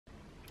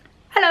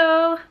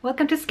Hello,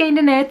 welcome to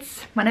Skeindeer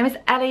Knits. My name is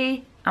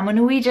Ellie. I'm a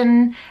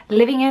Norwegian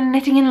living and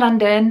knitting in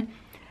London.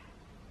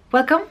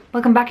 Welcome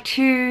back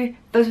to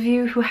those of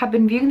you who have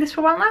been viewing this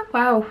for a while now.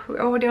 Wow,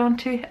 we're already on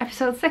to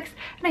episode 6.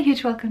 And a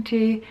huge welcome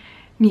to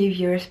new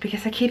viewers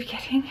because I keep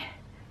getting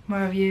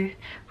more of you,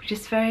 which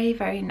is very,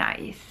 very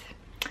nice.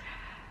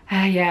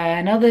 Yeah,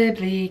 another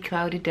bleak,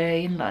 cloudy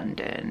day in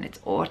London.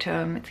 It's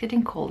autumn, it's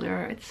getting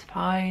colder, it's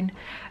fine.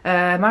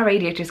 My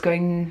radiator is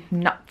going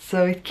nuts,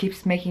 so it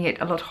keeps making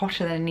it a lot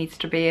hotter than it needs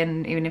to be,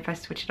 and even if I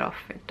switch it off,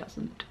 it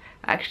doesn't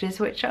actually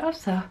switch off,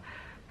 so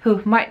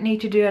might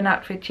need to do an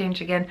outfit change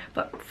again.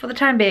 But for the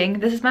time being,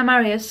 this is my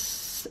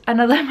Marius,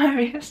 another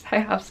Marius. I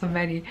have so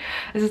many.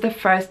 This is the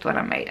first one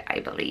I made, I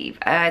believe.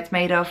 It's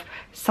made of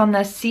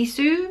Sanne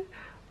Sisu,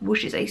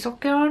 which is a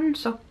sock yarn,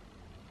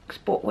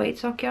 sport weight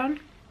sock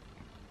yarn.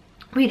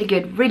 Really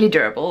good, really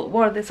durable.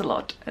 Wore this a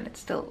lot and it's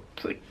still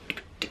pretty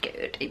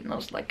good, even though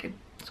it's like a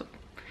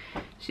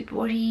super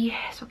watery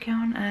sock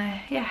yarn.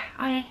 Yeah,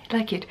 I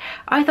like it.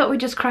 I thought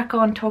we'd just crack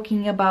on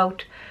talking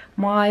about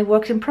my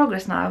works in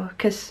progress now,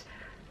 because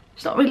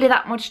it's not really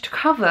that much to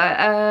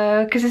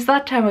cover, because it's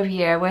that time of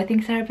year where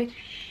things are a bit...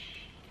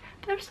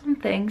 There are some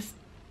things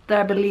that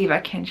I believe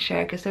I can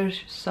share, because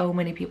there's so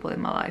many people in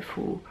my life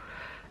who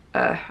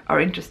are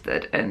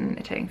interested in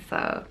knitting,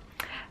 so...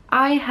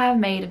 I have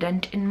made a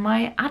dent in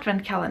my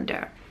advent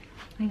calendar.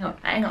 Hang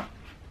on.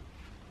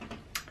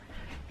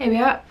 Here we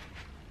are.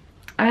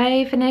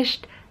 I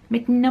finished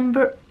mitten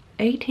number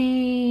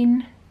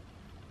 18.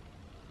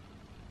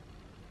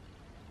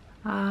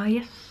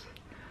 Yes.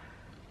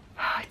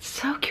 Oh, it's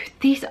so cute.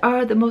 These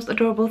are the most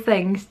adorable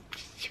things.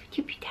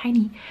 Cute,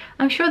 tiny.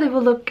 I'm sure they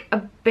will look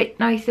a bit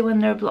nicer when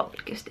they're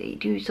blocked, because they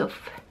do sort of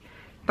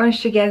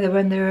bunch together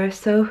when they're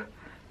so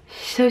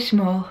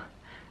small.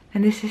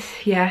 And this is,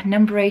 yeah,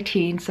 number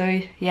 18, so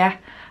yeah,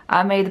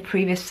 I made the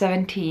previous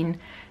 17,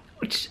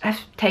 which has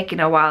taken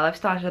a while. I've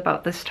started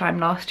about this time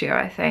last year,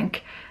 I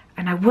think,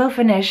 and I will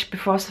finish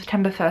before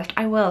September 1st,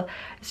 I will.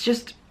 It's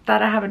just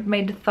that I haven't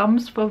made the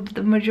thumbs for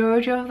the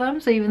majority of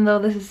them, so even though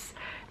this is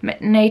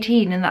mitten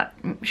 18, and that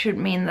should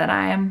mean that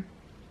I am,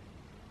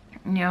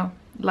 you know,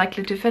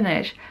 likely to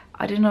finish,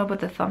 I don't know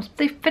about the thumbs, but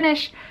they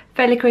finish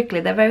fairly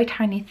quickly. They're very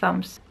tiny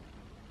thumbs.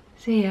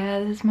 So yeah,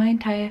 this is my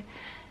entire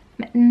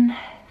mitten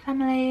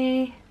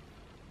family.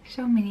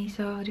 So many.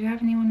 So do you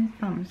have anyone with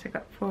thumbs? I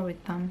got 4 with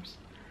thumbs.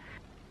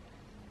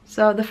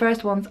 So the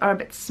first ones are a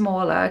bit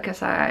smaller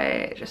because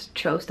I just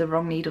chose the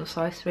wrong needle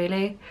size,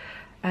 really,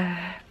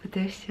 but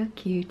they're so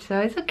cute. So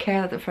it's okay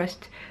that the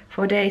first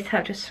 4 days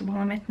have just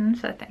smaller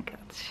mittens. I think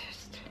that's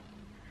just,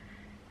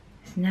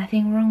 there's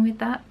nothing wrong with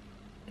that.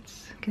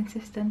 It's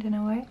consistent in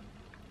a way.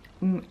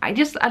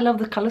 I love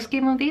the color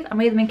scheme of these. I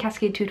made them in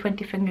Cascade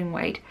 220 fingering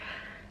weight,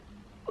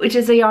 which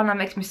is a yarn that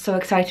makes me so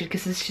excited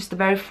because it's just a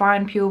very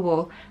fine pure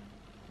wool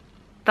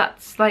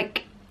that's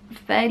like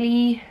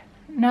fairly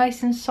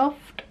nice and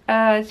soft.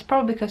 It's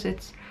probably because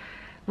it's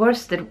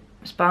worsted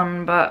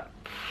spun, but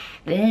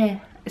yeah,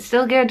 it's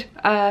still good.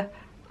 I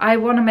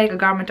want to make a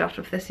garment out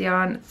of this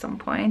yarn at some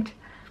point.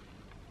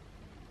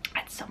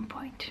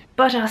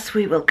 But as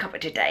we will cover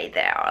today,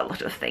 there are a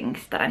lot of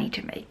things that I need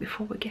to make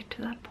before we get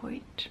to that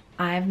point.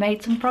 I've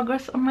made some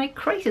progress on my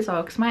crazy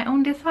socks, my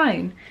own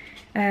design.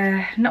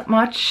 Not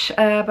much,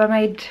 but I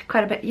made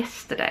quite a bit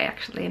yesterday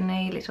actually in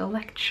a little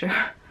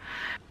lecture.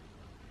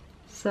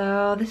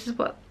 So this is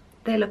what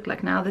they look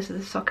like now. This is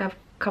the sock I've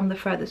come the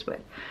furthest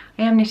with.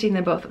 I am knitting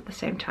them both at the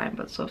same time,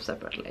 but sort of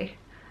separately,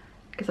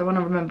 because I want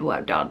to remember what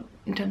I've done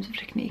in terms of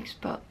techniques.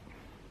 But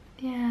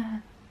yeah,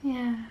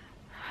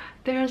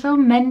 they are so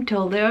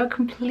mental. They are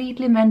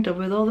completely mental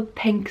with all the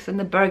pinks and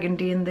the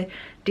burgundy and the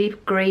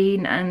deep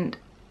green and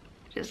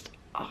just,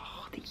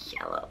 oh, the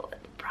yellow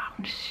and the brown.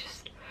 It's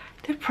just,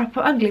 they're proper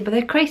ugly, but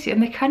they're crazy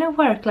and they kind of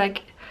work.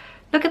 Like,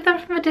 look at them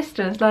from a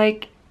distance.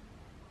 Like,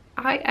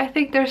 I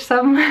think there's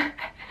some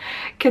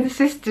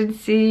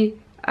consistency.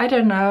 I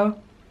don't know.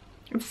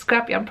 It's a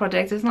scrap yarn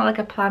project. It's not like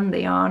I planned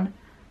the yarn,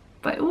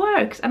 but it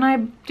works. And I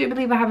do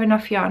believe I have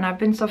enough yarn. I've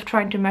been sort of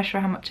trying to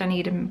measure how much I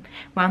need and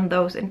wound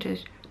those into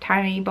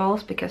tiny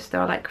balls, because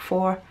there are like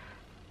 4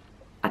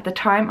 at the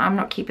time. I'm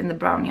not keeping the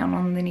brown yarn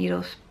on the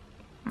needles,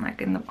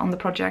 like on the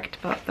project,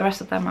 but the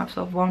rest of them I've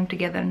sort of wound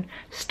together and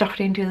stuffed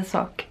into the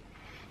sock.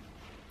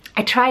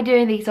 I tried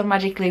doing these on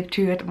Magic Loop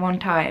 2 at one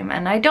time,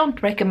 and I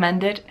don't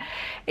recommend it.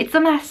 It's a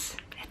mess.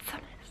 It's a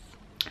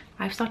mess.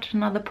 I've started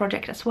another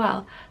project as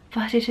well,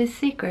 but it is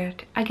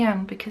secret,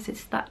 again, because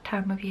it's that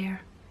time of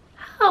year.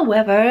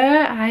 However,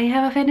 I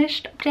have a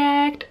finished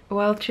object.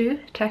 Well, true,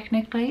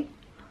 technically.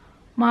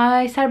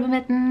 My Cerbo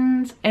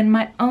mittens in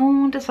my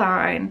own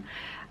design.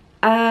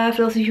 For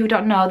those of you who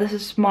don't know, this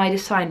is my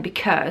design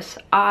because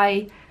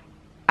I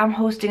am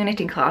hosting a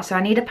knitting class, so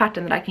I need a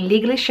pattern that I can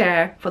legally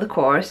share for the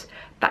course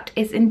that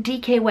is in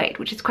DK weight,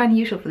 which is quite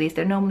unusual for these.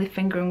 They're normally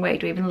fingering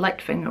weight or even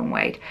light fingering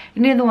weight.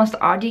 And the ones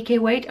that are DK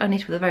weight are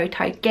knit with a very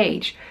tight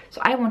gauge. So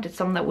I wanted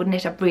some that would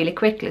knit up really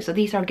quickly. So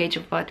these are a gauge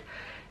of about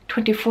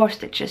 24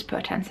 stitches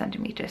per 10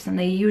 centimeters, and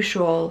the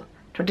usual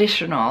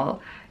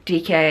traditional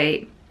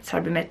DK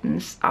Sarbie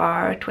mittens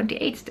are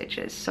 28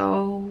 stitches.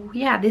 So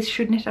yeah, this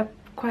should knit up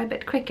quite a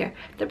bit quicker.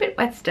 They're a bit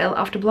wet still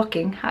after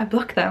blocking. I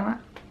blocked them.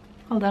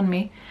 Hold on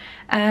me.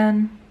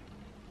 A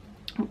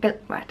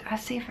bit wet. I'll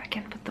see if I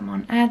can put them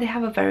on. They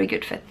have a very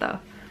good fit though.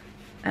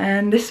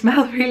 And they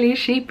smell really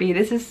sheepy.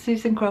 This is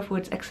Susan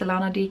Crawford's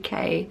Excelana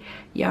DK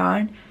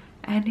yarn.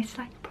 And it's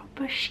like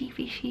proper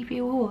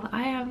sheepy wool.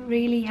 I am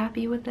really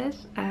happy with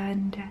this.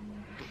 And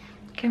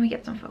can we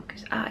get some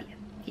focus? Ah,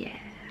 yeah.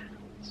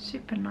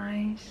 Super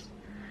nice.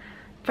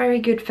 Very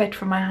good fit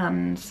for my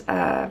hands.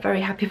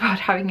 Very happy about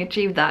having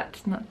achieved that.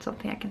 It's not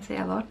something I can say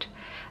a lot.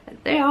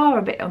 They are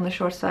a bit on the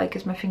short side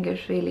because my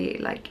fingers really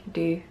like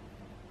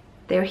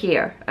they're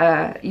here.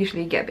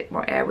 Usually you get a bit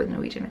more air with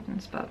Norwegian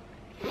mittens, but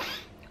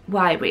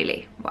why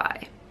really?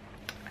 Why?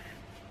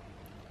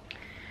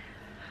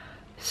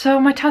 So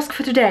my task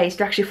for today is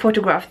to actually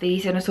photograph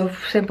these in a sort of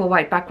simple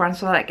white background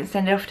so that I can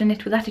send it off to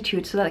Knit with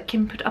Attitude so that I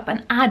can put up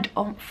an ad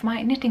on for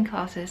my knitting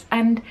classes.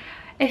 And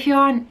if you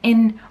are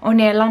in or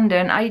near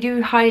London, I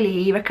do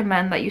highly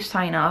recommend that you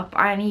sign up.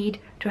 I need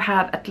to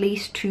have at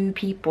least 2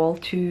 people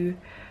to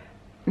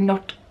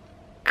not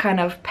kind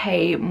of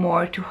pay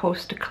more to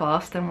host a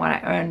class than what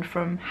I earn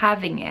from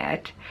having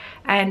it.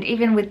 And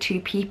even with 2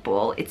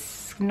 people,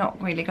 it's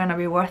not really going to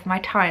be worth my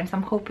time. So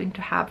I'm hoping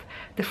to have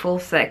the full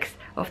 6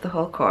 of the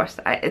whole course.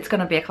 It's going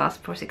to be a class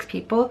for 6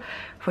 people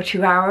for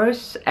 2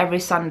 hours every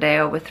Sunday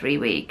over 3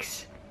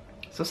 weeks.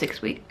 So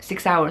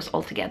 6 hours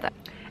altogether.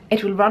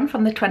 It will run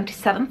from the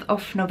 27th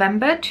of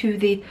November to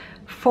the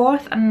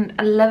 4th and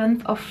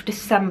 11th of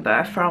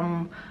December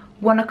from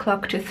 1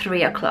 o'clock to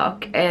 3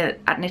 o'clock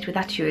at Knit with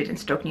Attitude in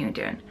Stoke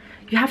Newington.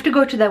 You have to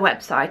go to their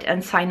website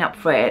and sign up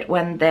for it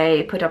when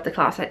they put up the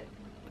class.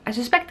 I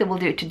suspect they will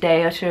do it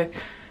today or to,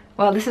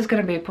 well, this is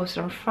going to be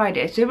posted on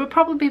Friday, so it will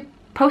probably be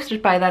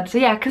posted by then. So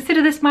yeah,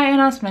 consider this my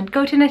announcement.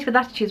 Go to Knit with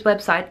Attitude's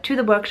website, to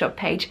the workshop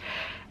page,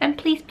 and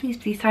please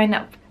sign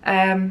up.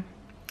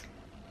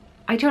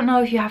 I don't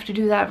know if you have to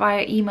do that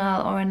via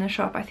email or in the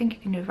shop. I think you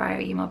can do it via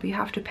email, but you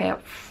have to pay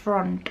up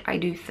front, I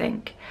do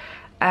think.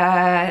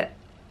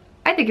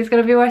 I think it's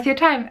going to be worth your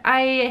time.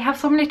 I have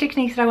so many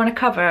techniques that I want to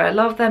cover. A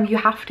lot of them you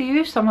have to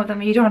use, some of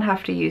them you don't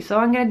have to use. So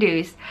what I'm going to do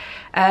is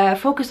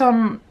focus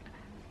on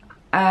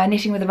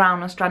knitting with the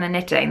round and strand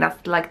knitting.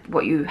 That's like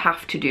what you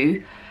have to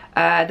do.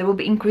 There will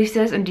be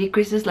increases and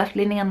decreases, left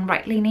leaning and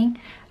right leaning.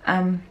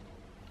 I'm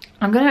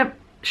going to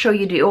show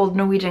you the old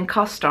Norwegian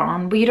cast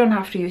on, but you don't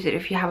have to use it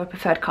if you have a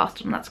preferred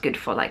cast on. That's good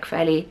for like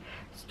fairly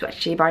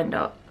stretchy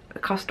binder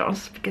cast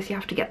ons because you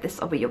have to get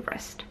this over your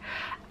breast.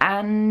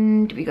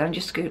 And we're gonna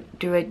just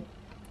do a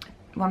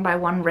 1 by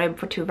 1 rib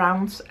for 2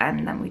 rounds,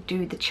 and then we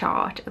do the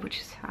chart,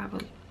 which is I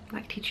will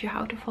like teach you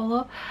how to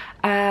follow.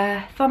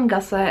 Thumb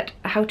gusset,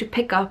 how to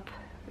pick up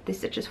the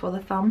stitches for the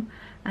thumb,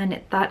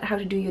 and how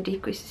to do your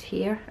decreases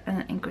here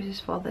and increases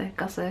for the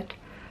gusset.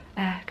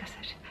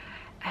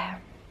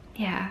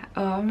 Yeah,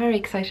 I'm very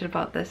excited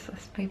about this,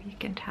 as maybe you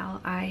can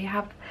tell. I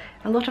have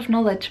a lot of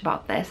knowledge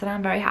about this and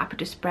I'm very happy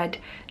to spread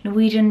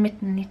Norwegian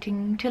mitten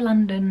knitting to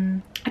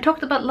London. I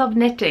talked about Love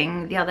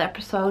Knitting the other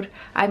episode.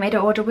 I made an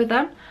order with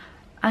them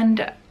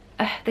and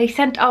they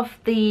sent off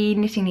the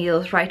knitting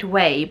needles right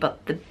away,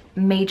 but the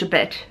major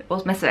bit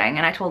was missing,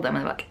 and I told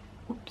them, like,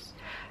 oops,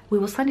 we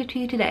will send it to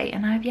you today,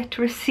 and I have yet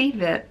to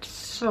receive it.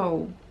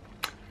 So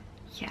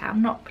yeah,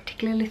 I'm not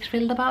particularly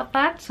thrilled about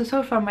that.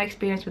 So far my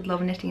experience with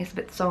Love Knitting is a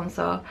bit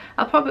so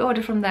I'll probably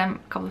order from them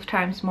a couple of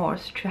times more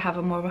to have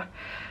a more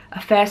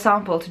a fair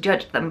sample to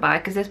judge them by,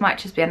 because this might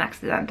just be an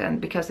accident, and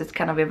because it's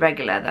kind of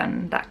irregular,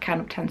 then that kind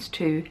of tends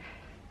to,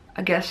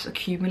 I guess,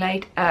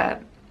 accumulate.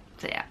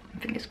 So yeah,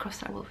 fingers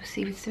crossed I will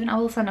receive it soon. I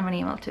will send them an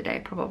email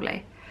today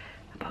probably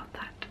about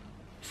that.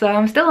 So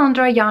I'm still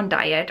under a yarn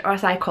diet, or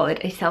as I call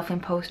it, a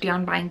self-imposed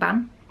yarn buying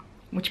ban,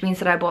 which means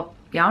that I bought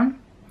yarn.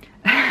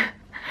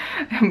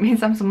 It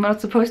means I'm not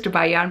supposed to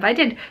buy yarn, but I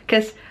did,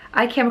 because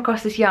I came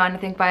across this yarn, I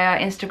think via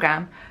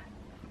Instagram,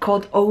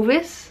 called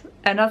Ovis,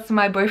 and that's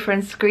my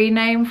boyfriend's screen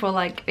name for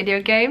like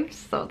video games.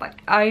 So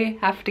like I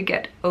have to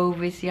get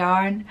Ovis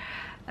yarn.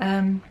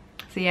 So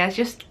yeah, it's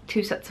just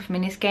 2 sets of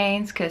mini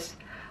skeins, because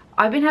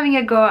I've been having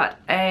a go at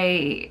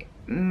a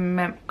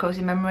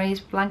cozy memories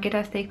blanket,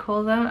 as they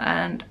call them,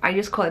 and I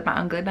just call it my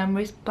ugly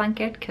memories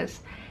blanket because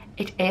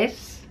it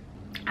is.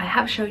 I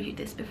have showed you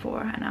this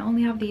before, and I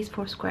only have these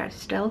 4 squares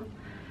still,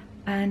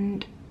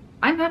 and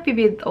I'm happy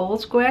with all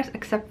squares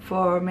except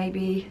for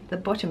maybe the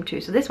bottom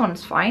 2. So this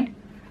one's fine.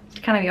 It's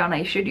the kind of yarn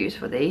I should use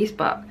for these,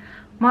 but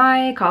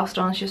my cast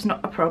on is just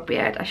not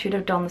appropriate. I should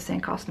have done the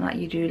same cast on that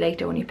you do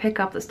later when you pick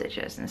up the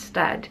stitches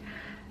instead.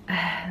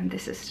 And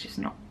this is just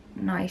not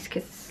nice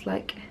because it's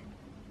like,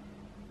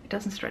 it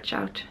doesn't stretch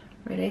out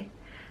really.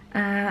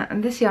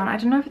 And this yarn, I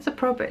don't know if it's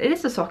appropriate. It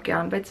is a sock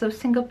yarn, but it's a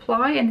single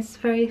ply and it's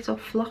very sort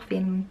of fluffy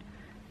and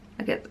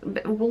I get a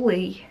bit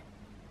woolly.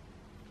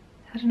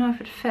 I don't know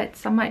if it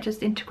fits. I might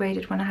just integrate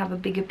it when I have a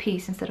bigger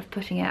piece instead of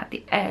putting it at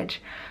the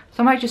edge.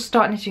 So I might just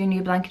start knitting a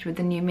new blanket with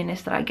the new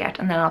minis that I get,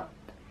 and then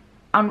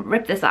I'll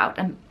rip this out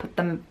and put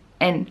them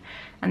in,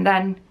 and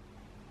then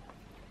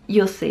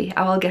you'll see.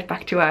 I will get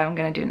back to what I'm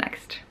gonna do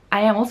next.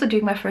 I am also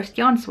doing my first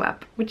yarn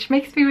swap, which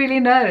makes me really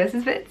nervous.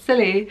 It's a bit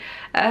silly.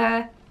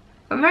 I'm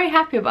very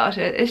happy about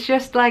it. It's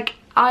just like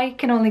I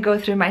can only go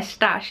through my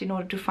stash in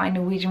order to find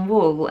Norwegian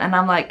wool, and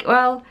I'm like,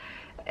 well,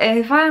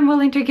 if I'm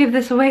willing to give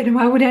this away, then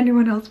why would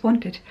anyone else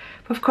want it?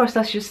 But of course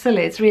that's just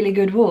silly. It's really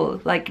good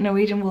wool. Like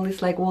Norwegian wool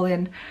is like wool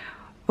in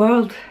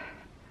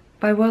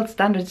by world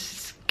standards.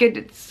 It's good.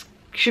 It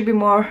should be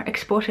more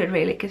exported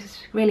really, because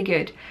it's really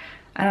good.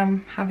 And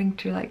I'm having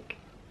to like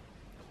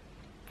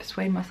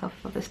persuade myself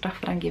that the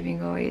stuff that I'm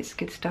giving away is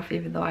good stuff,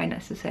 even though I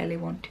necessarily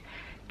won't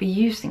be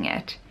using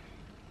it.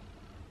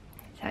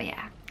 So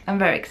yeah, I'm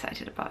very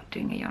excited about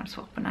doing a yarn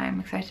swap, and I'm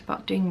excited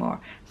about doing more.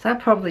 So I'll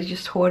probably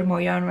just hoard more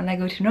yarn when I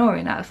go to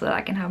Norway now, so that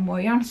I can have more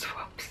yarn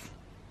swaps.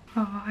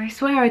 Oh, I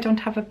swear I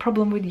don't have a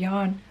problem with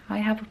yarn. I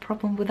have a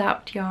problem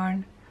without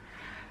yarn.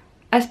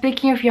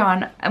 Speaking of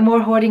yarn,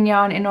 more hoarding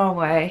yarn in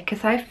Norway,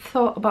 because I've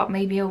thought about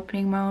maybe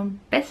opening my own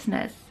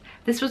business.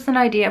 This was an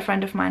idea a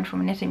friend of mine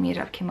from a knitting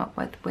meetup came up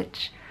with,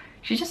 which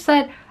she just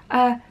said,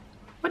 why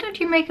don't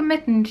you make a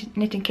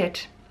knitting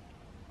kit?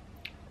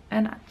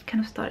 And I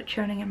kind of started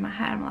churning in my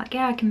head. I'm like,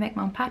 yeah, I can make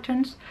my own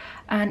patterns,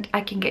 and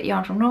I can get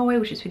yarn from Norway,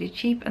 which is really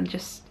cheap, and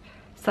just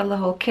sell the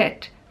whole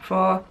kit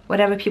for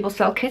whatever people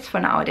sell kits for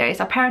nowadays.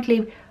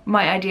 Apparently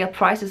my ideal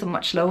price is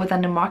much lower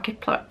than the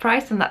market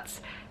price, and that's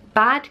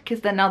bad,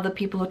 because then other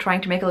people who are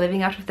trying to make a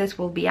living out of this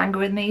will be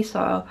angry with me.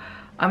 So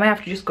I might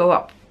have to just go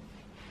up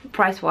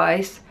price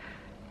wise,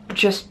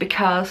 just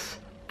because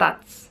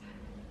that's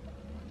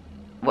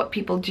what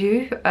people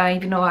do,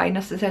 even though I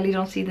necessarily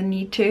don't see the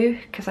need to,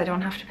 because I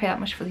don't have to pay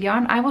that much for the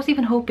yarn. I was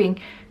even hoping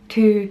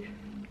to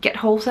get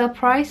wholesale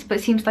price, but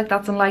it seems like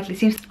that's unlikely.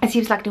 It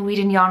seems like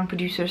Norwegian yarn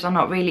producers are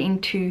not really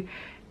into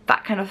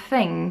that kind of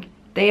thing.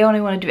 They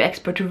only want to do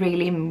export to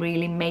really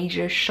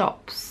major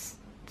shops,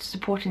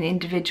 supporting the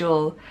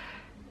individual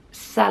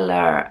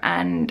seller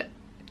and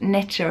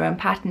knitter and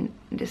pattern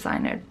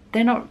designer.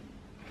 They don't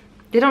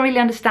really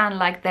understand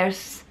like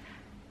there's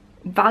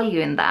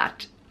value in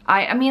that.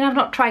 I mean, I've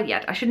not tried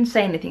yet. I shouldn't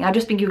say anything. I've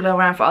just been googling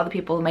around for other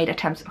people who made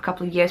attempts a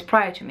couple of years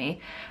prior to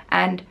me,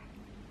 and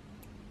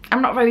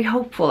I'm not very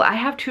hopeful. I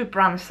have two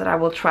brands that I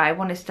will try.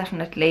 One is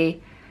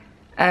definitely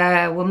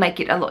will make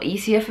it a lot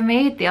easier for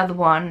me. The other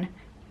one,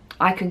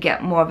 I could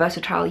get more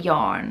versatile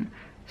yarn.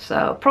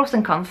 So pros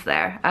and cons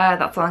there.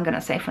 That's all I'm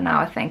gonna say for now,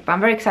 I think. But I'm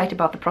very excited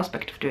about the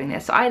prospect of doing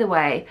this. So either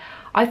way,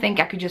 I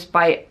think I could just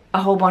buy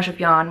a whole bunch of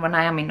yarn when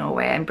I am in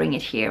Norway and bring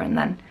it here, and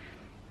then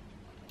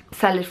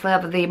sell it for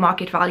whatever the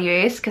market value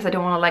is, because I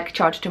don't want to like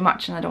charge too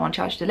much and I don't want to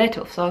charge too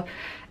little. So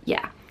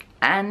yeah,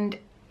 and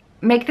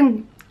make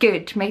them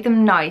good, make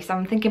them nice.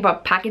 I'm thinking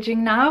about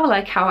packaging now,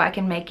 like how I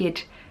can make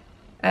it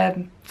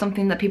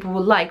something that people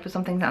will like, but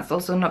something that's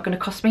also not going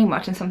to cost me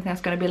much, and something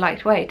that's going to be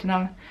lightweight. And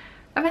I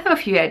have a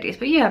few ideas,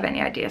 but you have any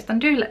ideas, then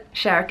do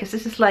share, because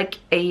this is like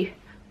I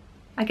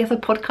guess a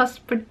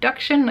podcast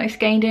production, like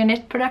Skeindeer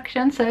Knit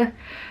production. So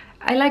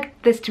I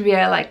like this to be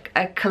a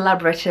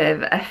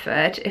collaborative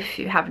effort. If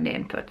you have any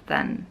input,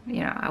 then,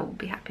 you know, I will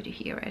be happy to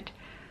hear it.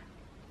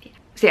 Yeah.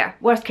 So yeah,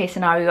 worst case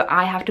scenario,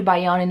 I have to buy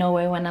yarn in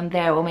Norway when I'm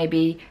there, or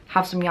maybe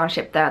have some yarn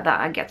shipped there that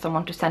I get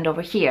someone to send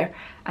over here,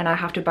 and I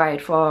have to buy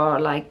it for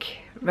like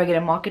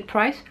regular market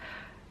price.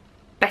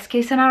 Best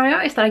case scenario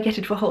is that I get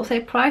it for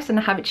wholesale price and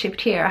I have it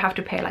shipped here. I have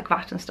to pay like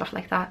VAT and stuff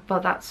like that,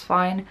 but that's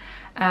fine.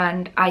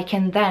 And I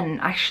can then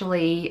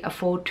actually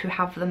afford to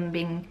have them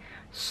being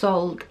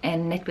sold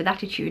in Knit with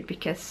Attitude,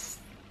 because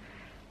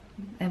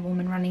a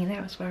woman running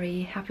there was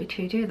very happy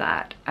to do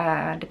that,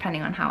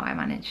 depending on how I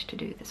manage to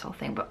do this whole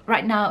thing. But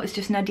right now it's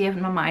just an idea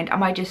in my mind. I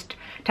might just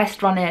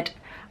test run it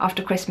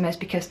after Christmas,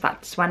 because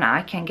that's when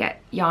I can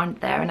get yarn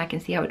there and I can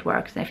see how it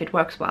works, and if it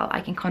works well, I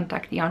can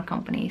contact the yarn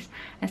companies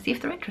and see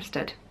if they're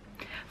interested.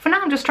 For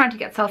now, I'm just trying to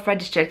get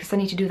self-registered, because I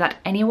need to do that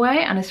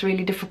anyway, and it's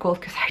really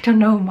difficult because I don't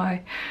know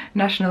my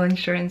national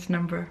insurance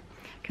number,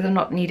 because I've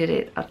not needed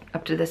it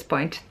up to this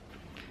point.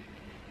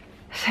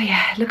 So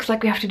yeah, it looks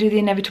like we have to do the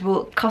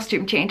inevitable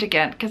costume change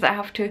again, because I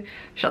have to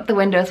shut the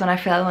windows when I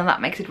film, and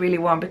that makes it really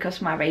warm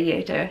because my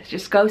radiator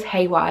just goes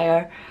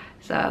haywire.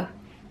 So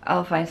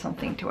I'll find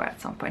something to wear at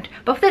some point.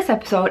 But for this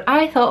episode,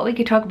 I thought we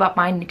could talk about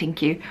my knitting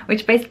queue,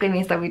 which basically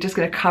means that we're just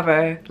going to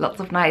cover lots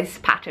of nice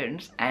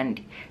patterns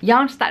and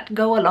yarns that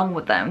go along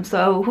with them.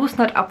 So who's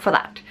not up for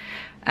that?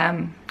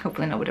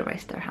 Hopefully nobody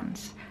raised their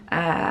hands.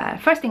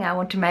 First thing I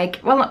want to make,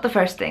 well, not the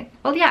first thing,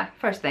 well yeah,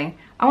 first thing,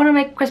 I want to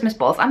make Christmas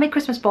balls. I make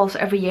Christmas balls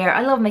every year.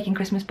 I love making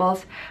Christmas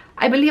balls.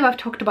 I believe I've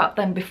talked about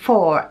them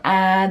before.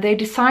 They're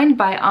designed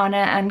by Arne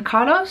and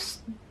Carlos,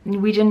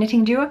 Norwegian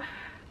knitting duo.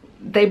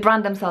 They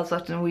brand themselves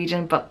as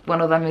Norwegian, but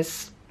one of them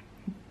is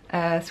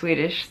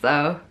Swedish,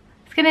 so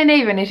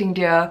Scandinavian knitting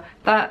duo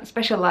that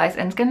specialise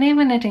in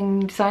Scandinavian knitting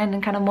design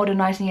and kind of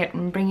modernising it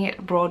and bringing it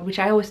abroad, which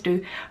I always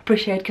do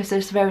appreciate, because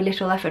there's very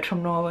little effort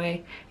from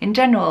Norway in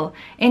general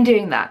in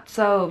doing that.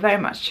 So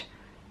very much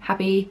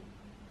happy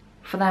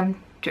for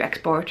them to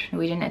export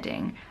Norwegian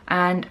knitting,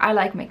 and I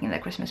like making their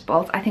Christmas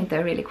balls. I think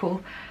they're really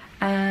cool.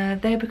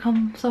 They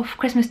become sort of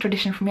Christmas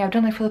tradition for me. I've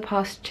done it for the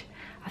past,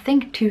 I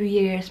think, 2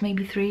 years,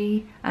 maybe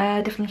 3.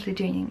 Definitely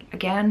doing it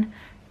again.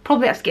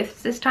 probably as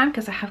gifts this time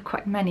because I have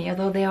quite many,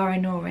 although they are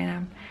in Norway and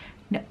I'm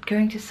not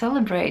going to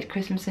celebrate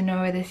Christmas in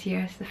Norway this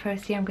year. It's the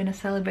first year I'm going to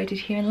celebrate it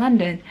here in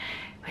London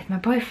with my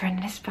boyfriend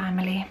and his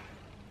family.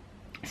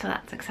 So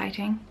that's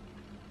exciting.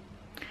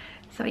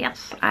 So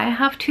yes, I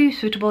have 2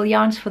 suitable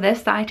yarns for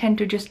this that I tend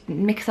to just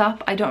mix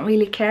up. I don't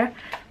really care.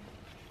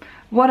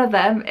 One of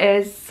them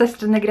is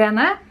Skeindeer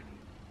Anna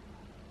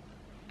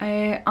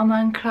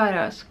and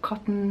Clara's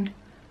cotton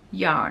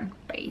yarn,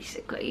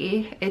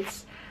 basically.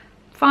 It's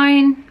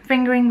fine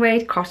fingering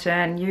weight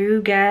cotton.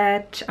 You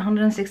get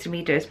 160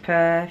 meters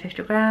per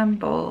 50 gram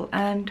ball,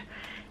 and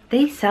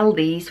they sell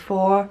these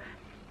for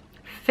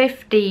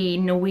 50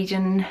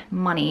 Norwegian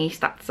monies.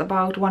 That's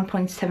about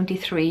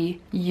 1.73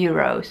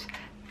 euros.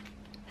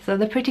 So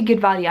they're pretty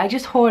good value. I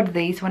just hoard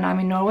these when I'm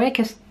in Norway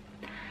because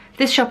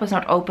this shop was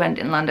not opened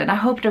in London. I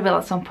hope they will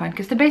at some point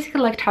because they're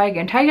basically like Tiger,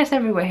 and Tiger's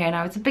everywhere here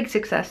now. It's a big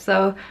success.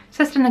 So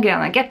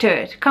Skeindeer, get to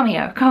it. Come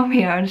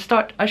here and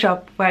start a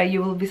shop where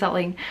you will be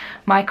selling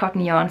my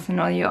cotton yarns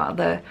and all your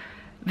other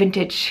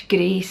vintage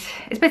goodies.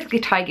 It's basically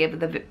Tiger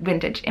with the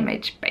vintage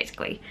image,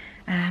 basically.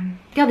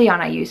 The other yarn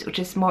I use, which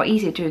is more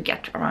easy to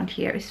get around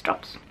here, is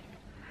Drops.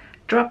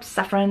 Drops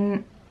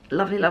Saffron,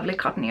 lovely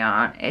cotton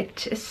yarn.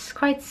 It is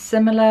quite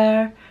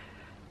similar.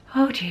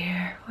 Oh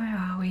dear, where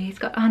are we? It's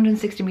got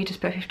 160 meters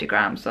per 50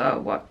 grams,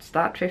 so what's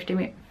that,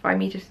 55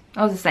 meters?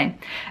 Oh, it's the same.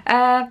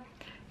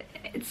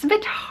 It's a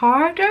bit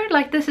harder,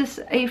 like this is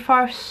a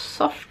far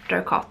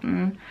softer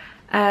cotton.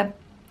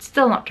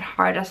 Still not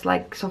hard as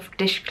like soft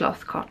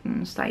dishcloth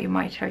cottons that you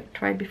might have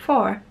tried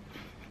before.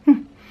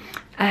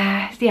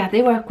 So yeah,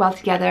 they work well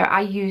together.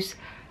 I use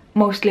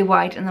mostly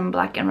white and then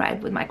black and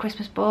red with my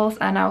Christmas balls,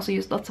 and I also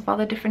use lots of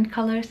other different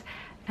colors,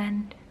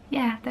 and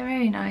yeah, they're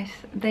very nice.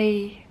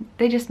 They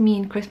just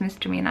mean Christmas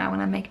to me now.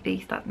 When I make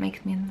these, that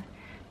makes me in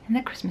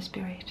the Christmas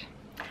spirit.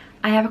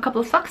 I have a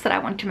couple of socks that I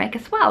want to make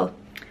as well.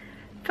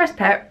 First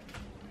pair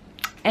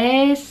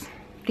is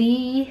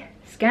the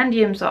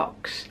Skeindeer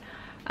socks.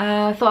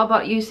 Thought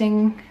about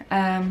using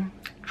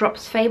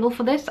Drops Fable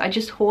for this. I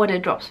just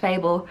hoarded Drops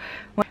Fable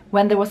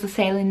when there was a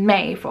sale in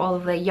May for all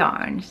of their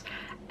yarns.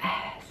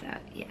 So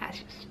yeah,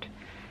 it's just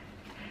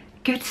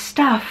good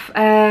stuff.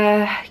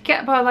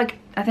 Get about like,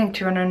 I think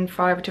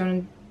 205 or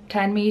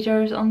 210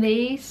 meters on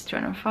these,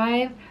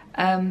 205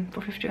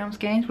 for 50 grams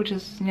gains, which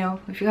is, you know,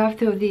 if you have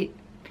 2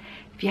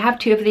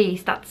 of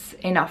these, that's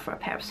enough for a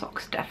pair of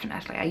socks,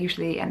 definitely. I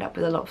usually end up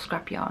with a lot of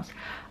scrap yarns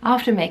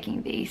after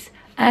making these,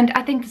 and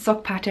I think the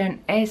sock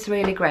pattern is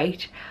really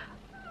great.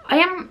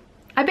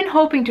 I've been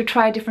hoping to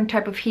try a different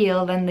type of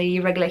heel than the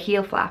regular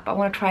heel flap. I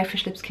want to try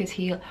Fish Lips Kiss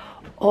heel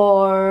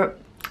or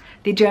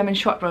the German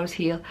short rose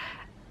heel.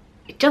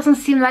 It doesn't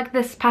seem like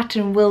this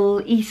pattern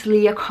will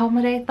easily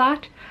accommodate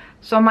that,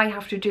 so I might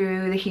have to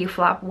do the heel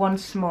flap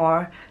once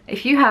more.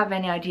 If you have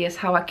any ideas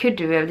how I could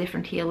do a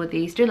different heel with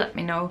these, do let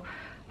me know.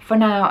 For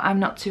now, I'm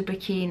not super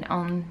keen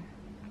on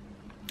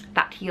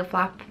that heel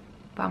flap,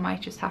 but I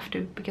might just have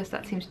to, because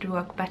that seems to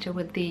work better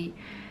with the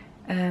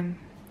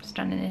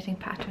standard knitting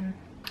pattern.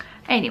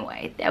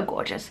 Anyway, they're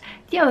gorgeous.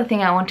 The other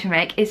thing I want to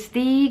make is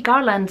the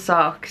garland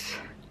socks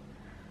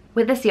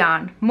with this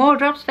yarn. More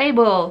Drops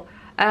Fable.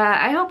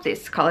 I hope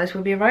these colors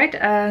will be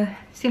right.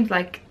 Seems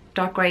like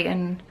dark grey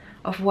and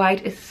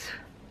off-white is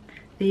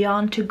the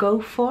yarn to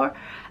go for,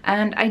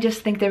 and I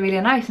just think they're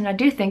really nice, and I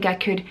do think I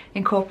could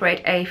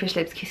incorporate a Fish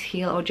Lips Kiss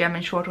heel or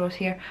German short rose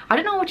here. I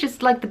don't know which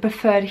is like the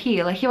preferred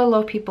heel. I hear a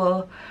lot of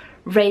people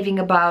raving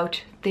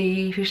about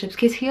the Fish Lips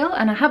Kiss heel,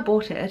 and I have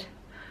bought it.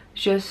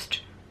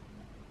 Just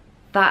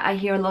that I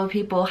hear a lot of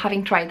people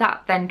having tried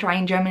that, then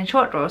trying German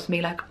short rose and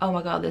be like, oh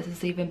my god, this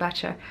is even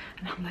better.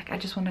 And I'm like, I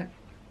just want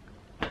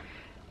to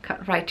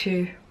cut right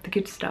to the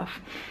good stuff.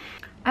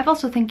 I'm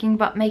also thinking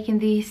about making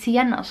the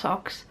sienna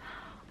socks.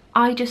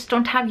 I just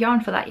don't have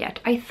yarn for that yet.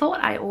 I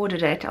thought I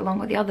ordered it along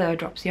with the other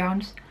Drops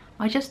yarns.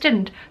 I just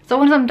didn't. So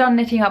once I'm done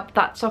knitting up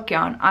that sock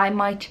yarn, I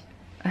might,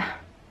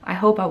 I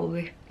hope I will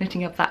be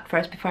knitting up that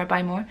first before I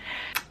buy more.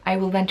 I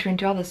will venture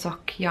into other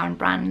sock yarn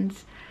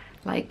brands,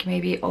 like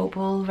maybe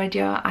Opal,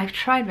 Regia. I've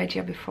tried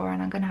Regia before,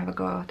 and I'm gonna have a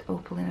go at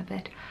Opal in a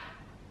bit.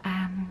 So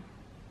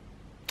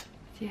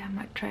yeah, I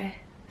might try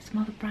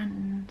some other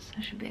brands.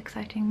 That should be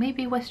exciting.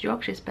 Maybe West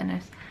Yorkshire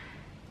Spinners.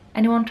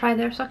 Anyone try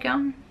their sock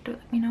yarn? Do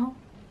let me know.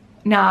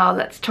 Now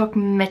let's talk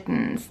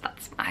mittens.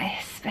 That's my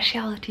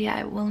speciality.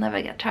 I will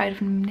never get tired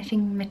of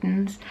knitting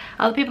mittens.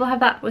 Other people have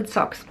that with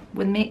socks.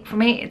 For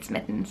me, it's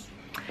mittens.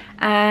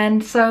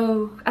 And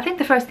so I think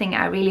the first thing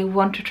I really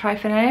want to try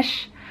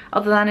finish,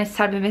 other than a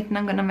Sarby mitten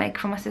I'm gonna make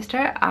for my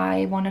sister,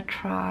 I want to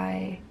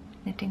try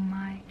knitting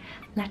my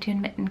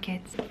Latvian mitten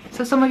kits.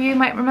 So some of you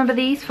might remember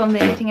these from the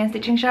Knitting and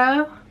Stitching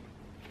show.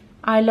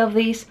 I love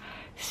these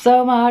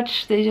so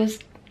much. They're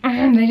just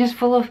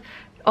full of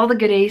all the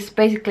goodies.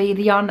 Basically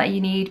the yarn that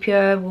you need,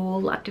 pure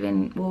wool,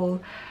 Latvian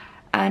wool,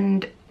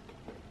 and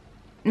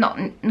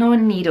no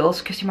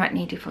needles, because you might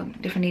need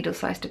different needle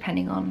size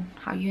depending on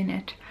how you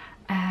knit.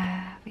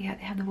 But yeah,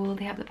 they have the wool,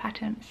 they have the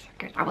patterns.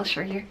 Good, I will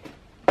show you.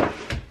 There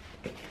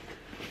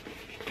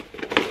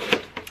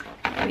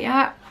we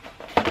are.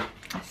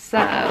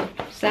 So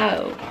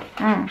So,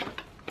 pattern.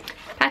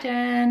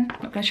 I'm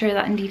not going to show you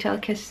that in detail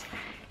because,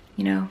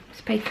 you know, it's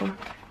paid for.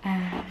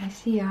 I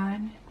see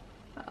yarn.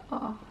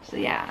 Oh, so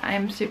yeah, I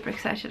am super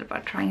excited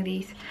about trying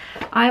these.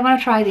 I want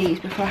to try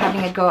these before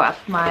having a go at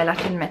my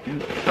Latin mitten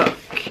book,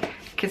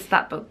 because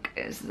that book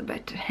is a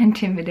bit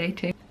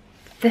intimidating.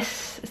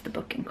 This is the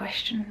book in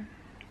question.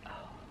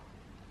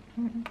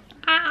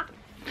 Oh,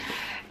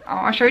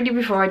 I showed you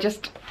before. I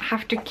just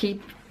have to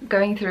keep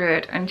going through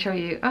it and show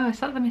you. Oh, is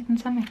that the mitten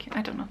stomach?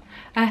 I don't know.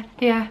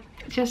 Yeah,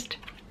 just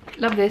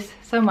love this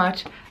so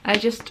much.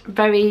 Just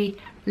very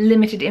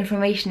limited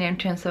information in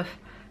terms of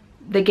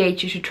the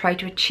gauge you should try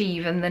to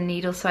achieve and the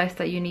needle size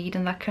that you need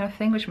and that kind of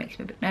thing, which makes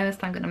me a bit nervous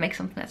that I'm going to make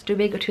something that's too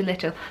big or too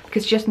little,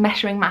 because just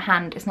measuring my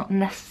hand is not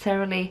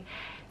necessarily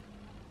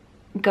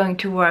going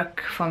to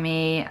work for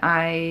me.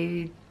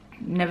 I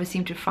never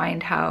seem to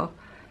find how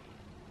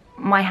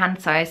my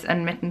hand size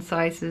and mitten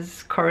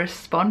sizes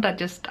correspond.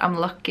 I'm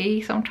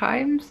lucky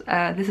sometimes.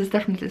 This is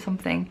definitely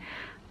something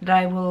that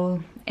I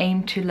will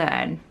aim to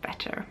learn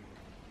better.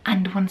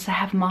 And once I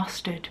have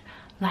mastered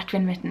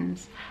Latvian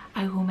mittens,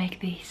 I will make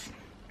these.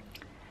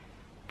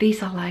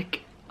 These are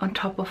like on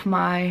top of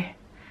my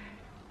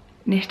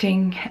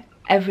knitting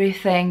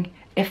everything.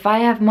 If I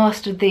have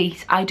mastered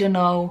these, I don't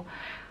know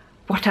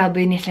what I'll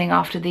be knitting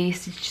after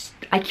these. It's just,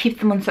 I keep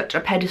them on such a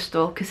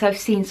pedestal because I've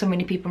seen so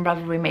many people in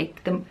Ravelry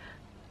make them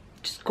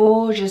just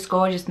gorgeous,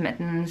 gorgeous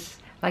mittens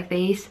like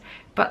these,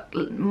 but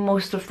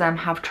most of them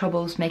have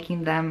troubles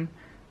making them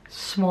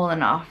small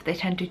enough. They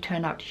tend to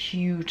turn out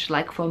huge,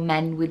 like for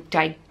men with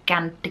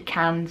gigantic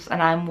hands,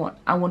 and I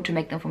want to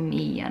make them for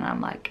me, and I'm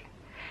like,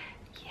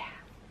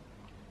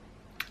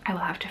 I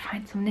will have to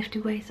find some nifty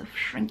ways of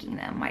shrinking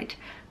them. Might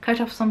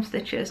cut off some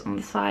stitches on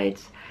the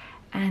sides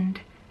and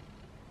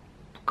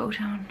go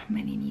down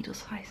many needle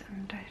size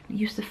and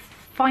use the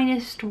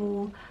finest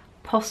wool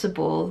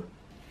possible.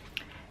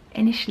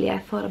 Initially I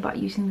thought about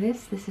using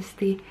this. This is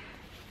the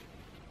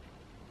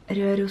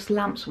Rörus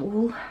lamb's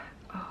wool.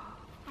 Oh,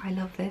 I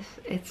love this.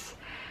 It's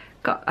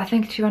got, I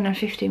think,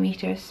 250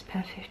 meters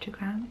per 50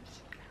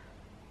 grams.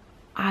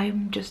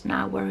 I'm just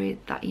now worried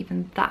that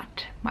even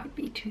that might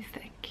be too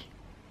thick.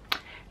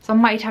 So I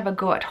might have a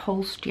go at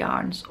Holst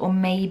yarns, or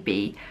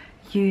maybe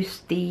use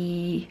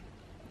the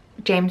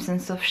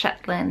Jamesons of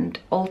Shetland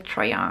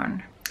Ultra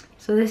yarn.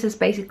 So this is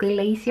basically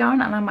lace yarn,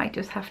 and I might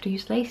just have to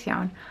use lace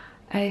yarn.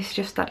 It's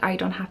just that I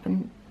don't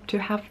happen to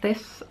have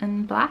this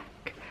in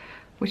black,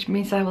 which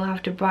means I will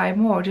have to buy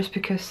more, just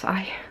because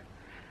why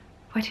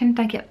didn't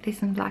I get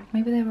these in black?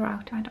 Maybe they were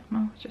out, I don't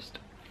know. Just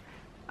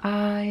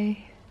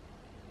I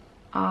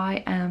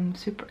am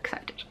super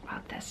excited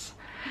about this.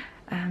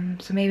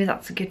 So maybe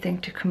that's a good thing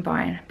to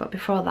combine, but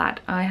before that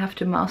I have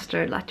to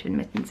master Latvian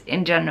mittens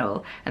in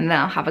general, and then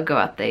I'll have a go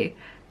at the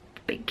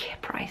big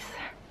price.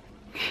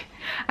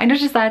 I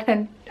noticed that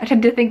I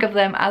tend to think of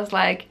them as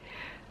like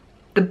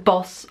the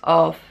boss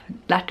of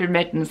Latvian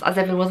mittens, as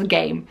if it was a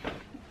game.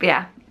 But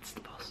yeah, it's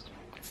the boss.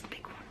 It's the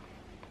big one.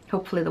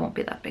 Hopefully they won't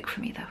be that big for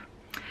me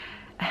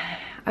though.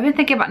 I've been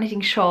thinking about knitting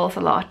shawls a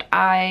lot.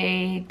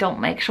 I don't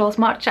make shawls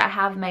much. I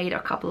have made a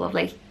couple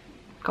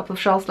of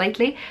shawls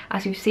lately,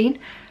 as you've seen.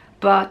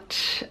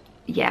 But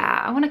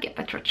yeah, I want to get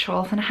better at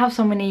shawls, and I have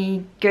so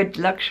many good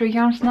luxury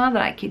yarns now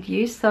that I could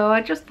use, so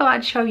I just thought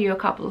I'd show you a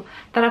couple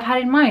that I've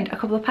had in mind, a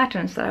couple of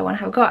patterns that I want to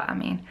have a go at, I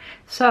mean.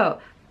 So,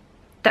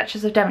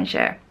 Duchess of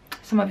Devonshire.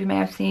 Some of you may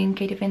have seen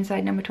Katie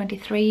Finside number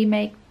 23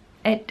 make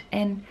it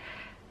in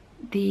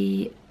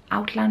the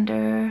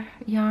Outlander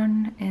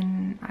yarn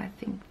in, I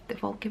think, the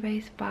Volke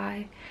base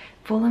by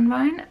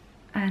Vollenwein,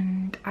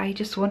 and I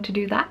just want to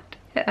do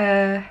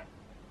that.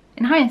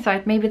 In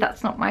hindsight, maybe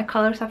that's not my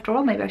colours after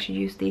all. Maybe I should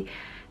use the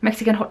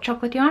Mexican hot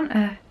chocolate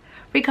yarn.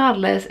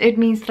 Regardless, it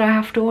means that I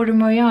have to order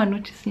more yarn,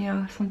 which is, you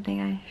know, something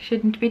I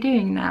shouldn't be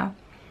doing now.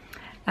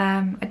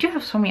 I do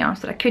have some yarns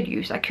that I could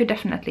use. I could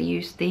definitely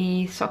use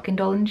the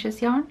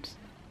Skeindeer yarns.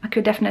 I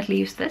could definitely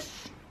use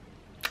this.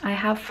 I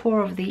have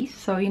 4 of these,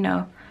 so, you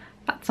know,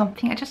 that's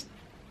something. I just...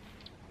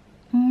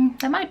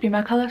 there might be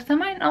my colours, there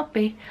might not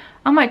be.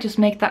 I might just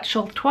make that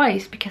shawl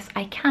twice because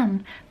I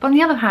can. But on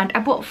the other hand, I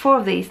bought 4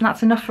 of these and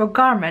that's enough for a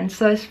garment,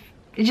 so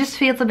it just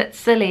feels a bit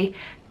silly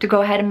to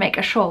go ahead and make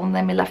a shawl and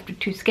then be left with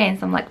 2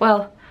 skeins. I'm like,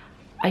 well,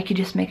 I could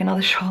just make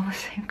another shawl the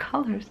same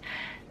colours.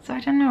 So I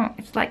don't know,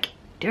 it's like,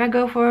 do I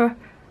go for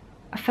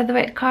a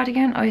featherweight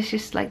cardigan, or is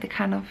just like the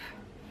kind of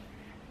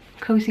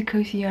cozy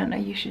yarn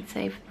that you should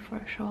save for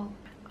a shawl?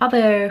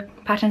 Other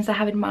patterns I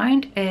have in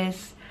mind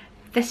is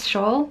this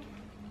shawl.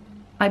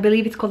 I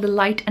believe it's called the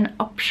Light and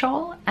Up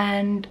shawl,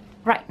 and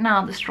right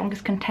now the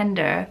strongest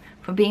contender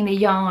for being the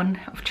yarn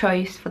of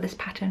choice for this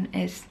pattern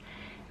is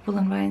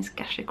Vollenwein's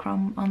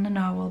Gashikrom on the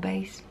narwhal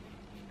base.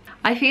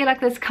 I feel like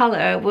this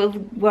colour will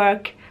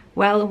work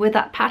well with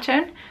that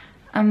pattern.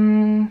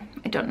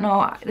 I don't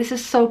know, this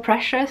is so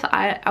precious.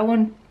 I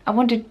want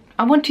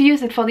to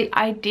use it for the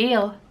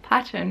ideal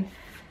pattern.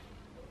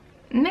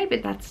 Maybe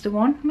that's the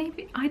one,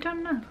 maybe, I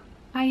don't know.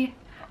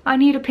 I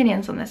need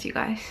opinions on this, you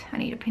guys. I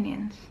need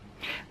opinions.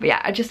 But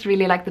yeah, I just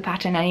really like the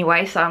pattern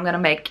anyway, so I'm gonna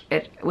make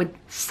it with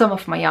some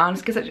of my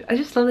yarns because I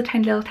just love the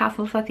tiny little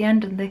tassels at the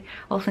end and the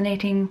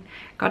alternating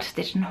garter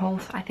stitching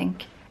holes. I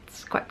think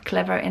it's quite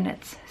clever in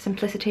its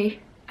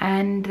simplicity.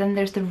 And then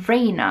there's the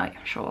Reina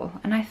shawl,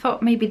 and I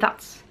thought maybe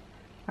that's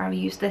where we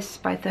use this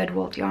by Third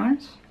Walt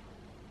Yarns.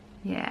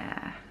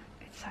 Yeah,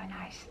 it's so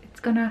nice.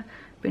 It's gonna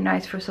be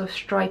nice for sort of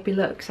stripy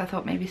looks. I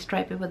thought maybe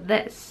stripe it with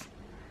this.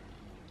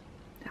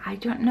 I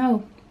don't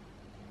know.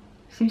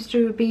 Seems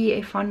to be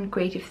a fun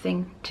creative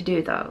thing to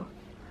do though.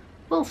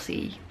 We'll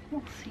see,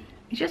 we'll see.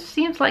 It just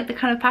seems like the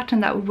kind of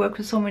pattern that would work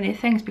with so many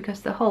things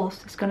because the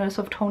holes is gonna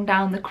sort of tone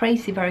down the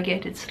crazy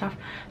variegated stuff.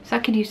 So I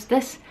could use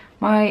this,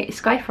 my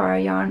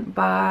Skyfire yarn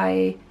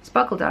by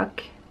Sparkle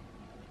Duck.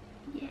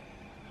 Yeah.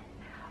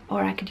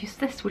 Or I could use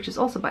this, which is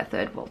also by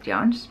Third Walt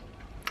Yarns.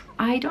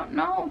 I don't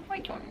know.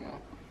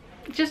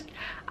 Just,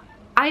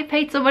 I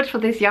paid so much for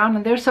this yarn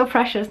and they're so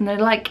precious and they're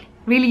like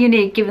really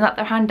unique given that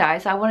they're hand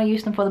dyed, so I want to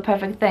use them for the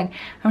perfect thing.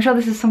 I'm sure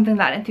this is something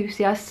that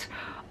enthusiasts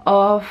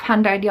of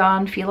hand dyed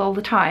yarn feel all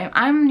the time.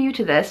 I'm new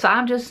to this, so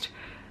I'm just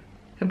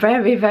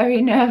very,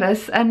 very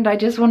nervous and I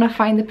just want to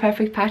find the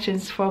perfect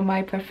patterns for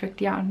my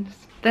perfect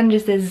yarns. Then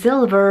there's the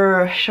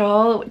Silver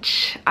shawl,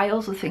 which I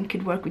also think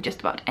could work with just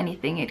about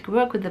anything. It could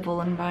work with the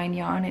Woolen Vine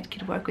yarn, it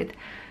could work with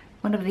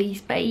one of these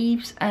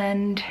babes,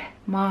 and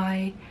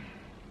my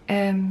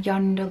yarn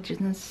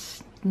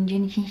indulgence.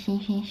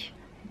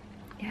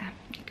 Yeah,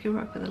 it could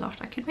work with a lot.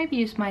 I could maybe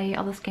use my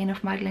other skein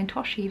of Magdalene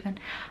Tosh even.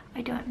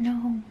 I don't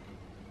know.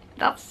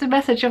 That's the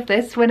message of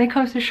this. When it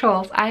comes to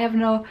shawls, I have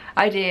no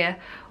idea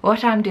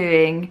what I'm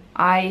doing.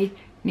 I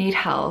need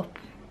help.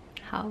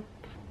 Help.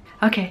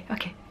 Okay,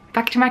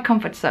 back to my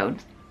comfort zone.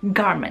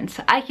 Garments.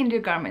 I can do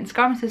garments.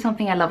 Garments is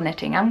something I love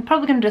knitting. I'm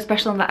probably going to do a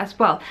special on that as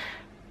well.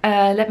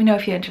 Let me know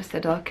if you're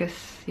interested though,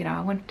 because you know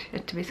I want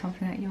it to be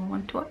something that you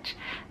want to watch.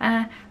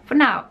 For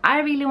now, I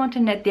really want to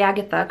knit the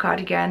Agatha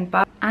cardigan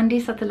by Andy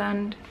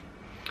Sutherland.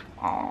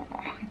 Oh,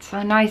 it's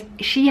so nice.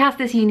 She has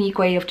this unique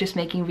way of just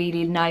making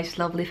really nice,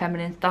 lovely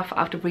feminine stuff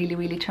out of really,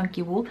 really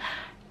chunky wool.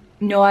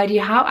 No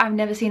idea how. I've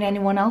never seen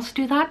anyone else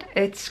do that.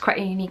 It's quite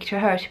unique to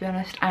her, to be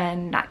honest,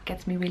 and that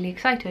gets me really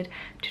excited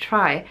to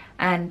try.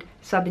 And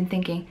so I've been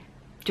thinking,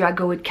 do I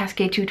go with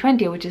Cascade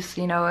 220, which is,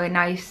 you know, a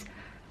nice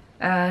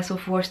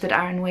sort of worsted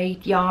iron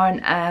weight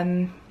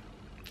yarn.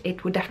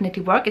 It would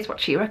definitely work. It's what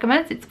she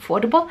recommends. It's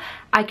affordable.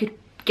 I could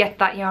get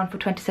that yarn for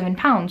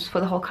 £27 for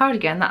the whole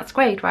cardigan. That's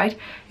great, right?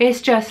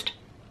 It's just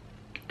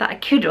that I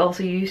could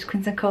also use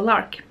Quince & Co.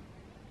 Lark,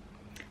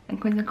 and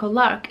Quince & Co.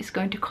 Lark is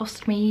going to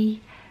cost me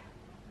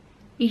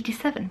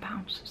 £87.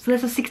 So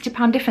there's a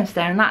 £60 difference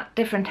there, and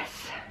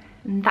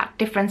that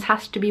difference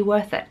has to be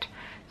worth it.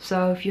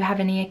 So if you have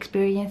any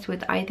experience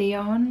with either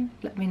yarn,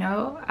 let me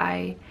know.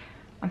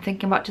 I'm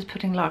thinking about just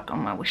putting Lark on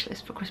my wish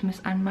list for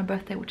Christmas and my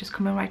birthday, which is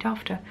coming right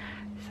after.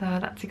 So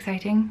that's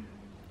exciting.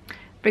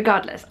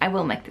 Regardless, I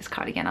will make this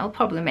cardigan. I'll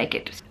probably make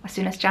it as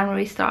soon as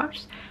January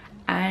starts.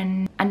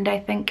 And I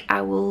think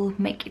I will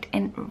make it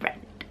in red,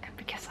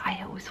 because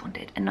I always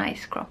wanted a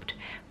nice cropped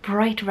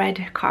bright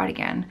red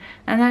cardigan.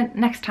 And then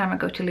next time I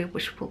go to Loop,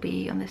 which will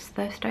be on this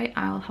Thursday,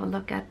 I'll have a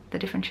look at the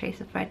different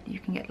shades of red you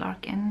can get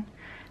Lark in and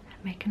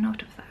make a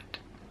note of that.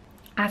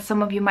 As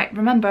some of you might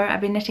remember,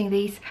 I've been knitting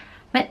these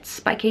mitts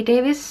by Kate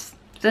Davis,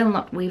 still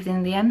not weaved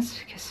in the ends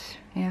because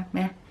yeah,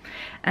 meh.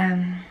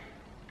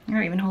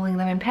 Or even holding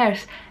them in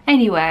pairs.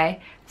 Anyway,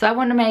 so I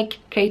want to make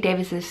Kate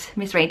Davis's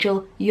Miss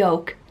Rachel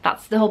yoke.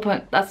 That's the whole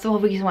point. That's the whole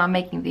reason why I'm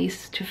making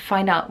these, to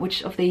find out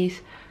which of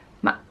these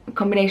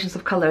combinations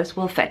of colors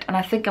will fit. And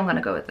I think I'm gonna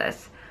go with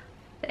this.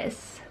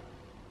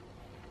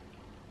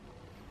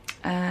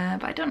 But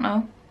I don't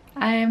know.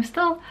 I am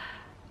still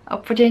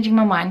up for changing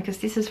my mind, because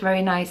this is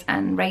very nice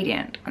and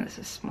radiant, and this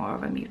is more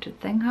of a muted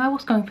thing. I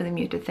was going for the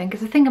muted thing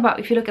because the thing about,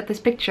 if you look at this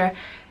picture,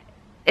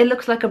 it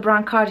looks like a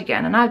brown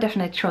cardigan, and I've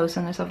definitely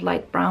chosen a sort of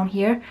light brown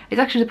here. It's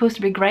actually supposed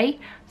to be grey,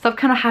 so I've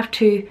kind of have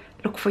to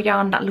look for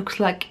yarn that looks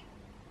like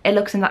it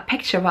looks in that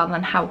picture rather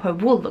than how her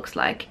wool looks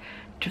like,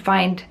 to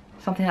find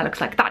something that looks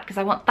like that, because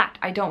I want that.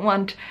 I don't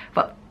want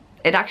what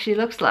it actually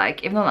looks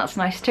like, even though that's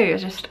nice too.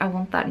 I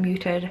want that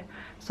muted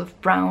sort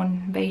of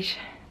brown beige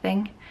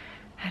thing,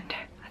 and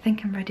I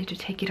think I'm ready to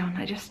take it on.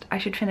 I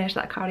should finish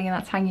that cardigan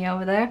that's hanging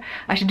over there.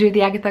 I should do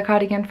the Agatha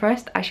cardigan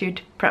first. I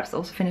should perhaps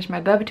also finish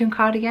my Berbertoon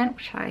cardigan,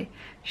 which I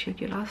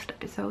showed you last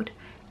episode.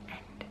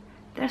 And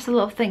there's a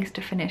lot of things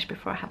to finish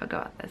before I have a go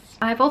at this.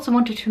 I've also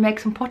wanted to make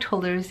some pot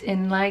holders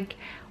in like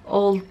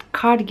old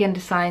cardigan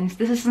designs.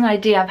 This is an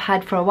idea I've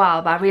had for a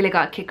while, but I really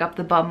got a kick up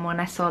the bum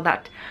when I saw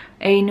that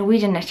a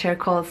Norwegian knitter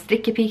called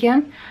Sticky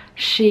Pecan,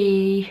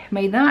 she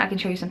made them. I can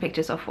show you some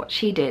pictures of what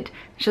she did.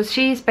 So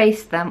she's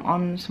based them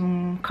on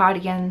some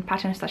cardigan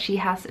patterns that she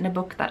has in a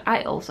book that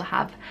I also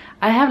have.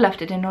 I have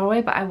left it in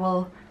Norway, but I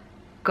will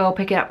go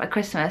pick it up at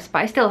Christmas.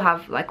 But I still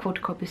have like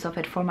photocopies of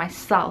it for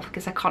myself,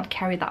 because I can't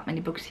carry that many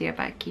books here,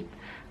 but I keep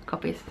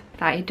copies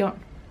that I don't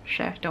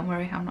share. Don't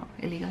worry, I'm not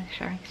illegally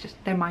sharing, it's just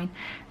they're mine.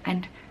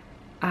 And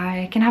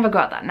I can have a go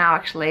at that now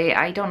actually.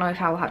 I don't know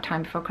if I will have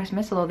time before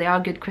Christmas, although they are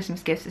good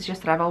Christmas gifts. It's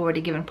just that I've already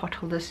given pot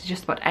holders to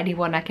just about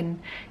anyone I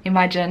can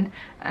imagine.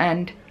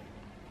 And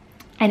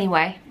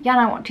anyway, yarn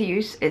I want to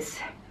use is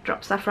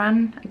Drop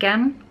Saffron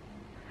again.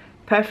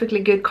 Perfectly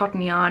good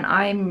cotton yarn.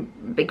 I'm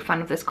a big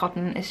fan of this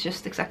cotton. It's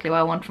just exactly what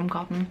I want from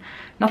cotton.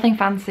 Nothing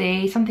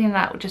fancy, something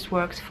that just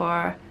works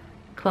for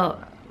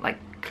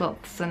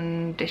cloths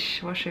and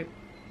dishwasher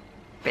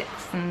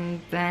bits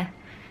and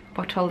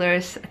pot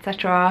holders,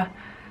 etc.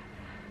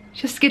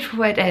 Just good for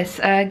what it is.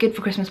 Good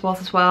for Christmas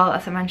balls as well,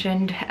 as I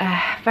mentioned.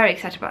 Very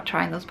excited about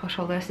trying those pot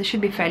holders. They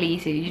should be fairly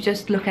easy. You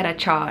just look at a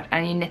chart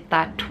and you knit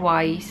that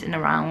twice in a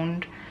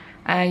round.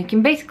 You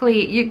can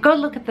basically, you go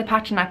look at the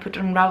pattern I put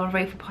on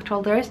Ravelry for pot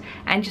holders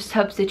and just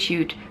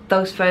substitute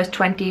those first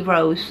 20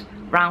 rounds,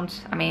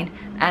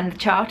 and the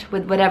chart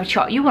with whatever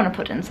chart you want to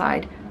put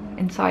inside,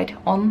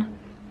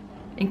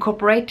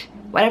 incorporate,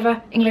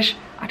 whatever, English,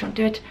 I don't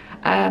do it.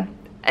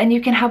 And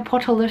you can have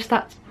pot holders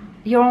that's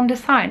your own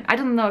design. I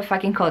don't know if I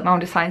can call it my own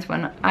designs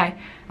when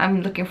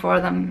I'm looking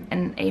for them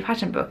in a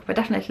pattern book, but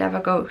definitely have a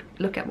go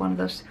look at one of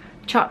those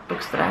chart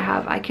books that I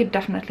have. I could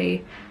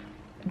definitely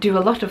do a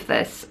lot of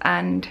this,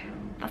 and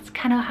that's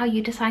kind of how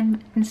you design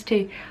mittens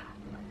too.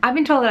 I've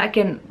been told that I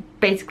can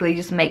basically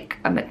just make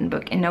a mitten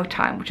book in no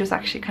time, which is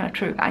actually kind of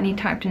true. I need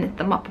time to knit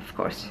them up, of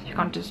course. You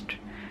can't just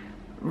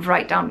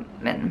write down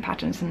mitten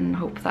patterns and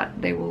hope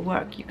that they will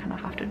work. You kind of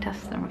have to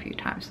test them a few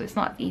times, so it's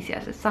not as easy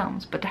as it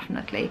sounds, but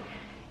definitely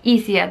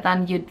easier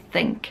than you'd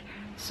think.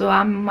 So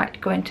I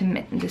might go into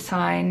mitten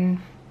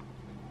design,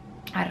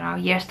 I don't know, a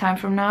year's time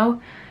from now.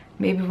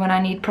 Maybe when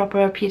I need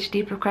proper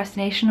PhD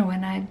procrastination, or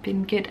when I've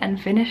been good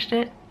and finished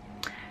it,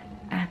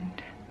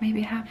 and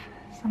maybe have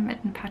some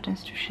mitten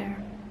patterns to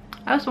share.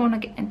 I also want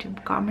to get into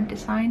garment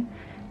design.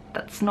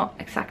 That's not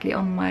exactly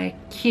on my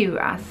queue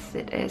as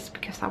it is,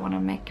 because I want to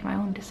make my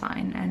own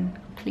design and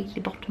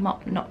completely bottom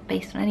up, not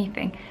based on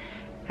anything.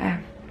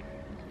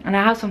 And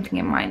I have something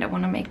in mind. I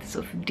want to make this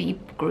sort of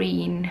deep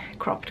green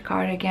cropped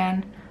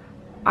cardigan,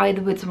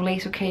 either with some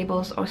lace or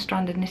cables or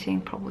stranded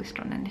knitting, probably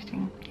stranded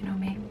knitting, you know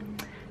me.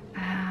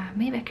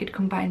 Maybe I could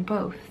combine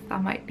both.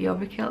 That might be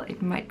overkill, it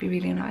might be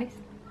really nice.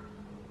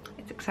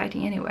 It's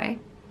exciting anyway.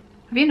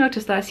 Have you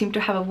noticed that I seem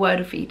to have a word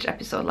of each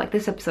episode? Like,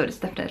 this episode is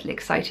definitely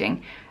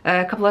exciting.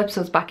 A couple of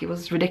episodes back it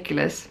was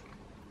ridiculous,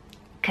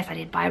 because I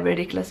did buy a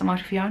ridiculous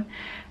amount of yarn.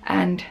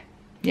 And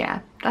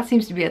yeah, that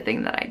seems to be a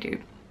thing that I do.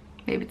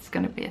 Maybe it's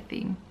gonna be a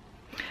theme.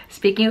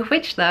 Speaking of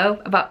which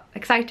though, about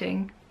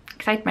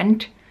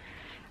excitement,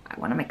 I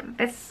want to make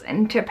this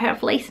into a pair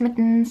of lace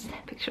mittens,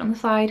 picture on the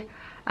side.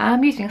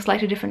 I'm using a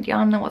slightly different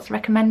yarn than what's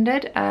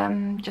recommended,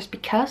 just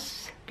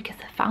because I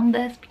found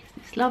this, because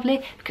it's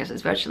lovely, because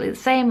it's virtually the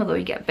same, although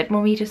you get a bit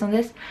more meters on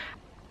this.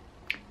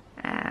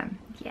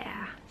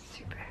 Yeah,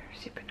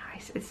 super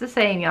nice. It's the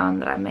same yarn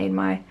that I made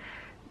my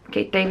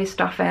Kate Davis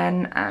stuff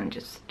in, and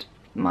just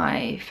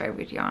my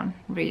favorite yarn,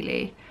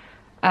 really.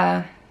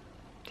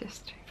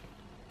 Just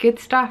good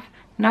stuff.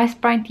 Nice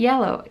bright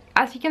yellow.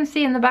 As you can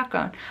see in the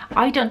background,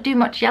 I don't do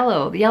much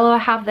yellow. The yellow I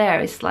have there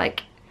is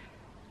like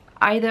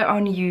either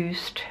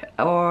unused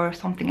or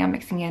something I'm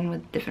mixing in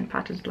with different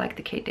patterns, like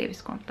the Kate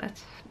Davis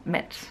gauntlets,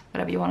 mitts,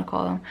 whatever you want to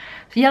call them.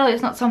 So yellow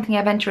is not something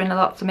I venture in a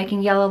lot, so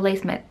making yellow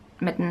lace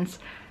mittens,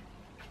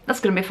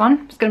 that's gonna be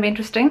fun. It's gonna be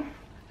interesting.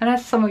 And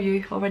as some of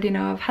you already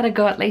know, I've had a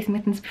go at lace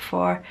mittens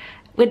before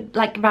with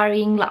like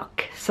varying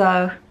luck.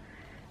 So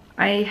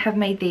I have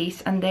made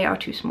these and they are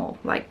too small.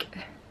 Like,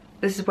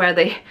 this is where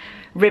the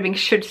ribbing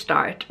should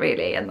start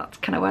really, and that's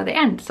kind of where they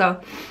end.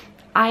 So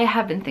I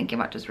have been thinking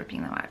about just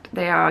ripping them out.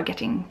 They are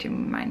getting to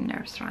my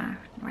nerves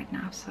right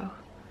now. So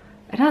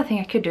another thing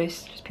I could do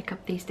is just pick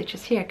up these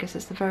stitches here, because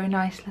it's a very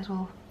nice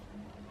little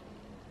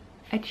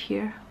edge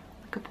here,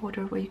 like a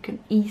border where you can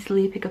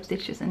easily pick up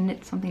stitches and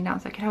knit something down.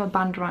 So I could have a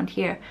band around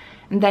here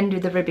and then do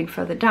the ribbing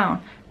further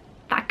down.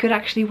 That could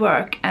actually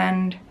work,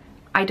 and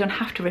I don't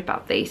have to rip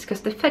out these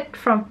because they fit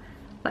from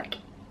like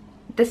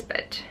this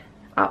bit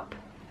up.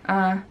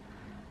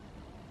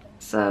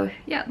 So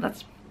yeah,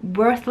 that's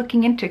worth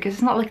looking into, because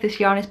it's not like this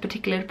yarn is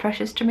particularly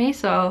precious to me,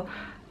 so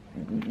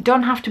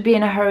don't have to be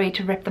in a hurry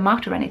to rip them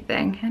out or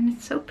anything. And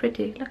it's so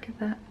pretty, look at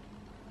that,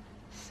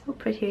 so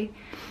pretty.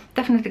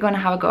 Definitely going to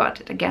have a go at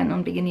it again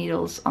on bigger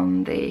needles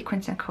on the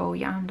Quince & Co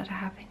yarn that I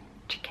have in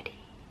Chickadee.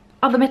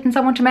 Other mittens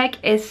I want to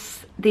make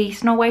is the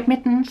Snow White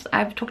mittens.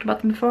 I've talked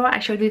about them before. I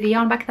showed you the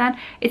yarn back then.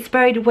 It's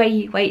buried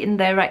way in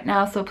there right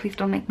now, so please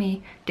don't make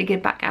me dig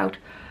it back out.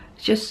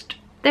 It's just,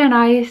 they're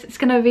nice, it's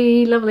gonna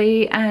be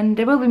lovely, and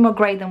there will be more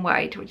grey than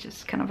white, which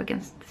is kind of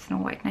against the Snow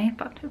White name,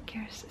 but who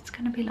cares, it's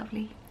gonna be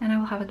lovely. And I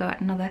will have a go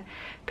at another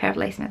pair of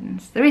lace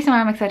mittens. The reason why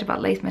I'm excited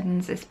about lace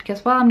mittens is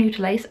because, well, I'm new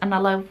to lace and I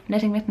love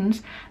knitting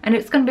mittens, and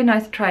it's gonna be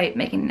nice to try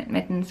making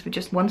mittens with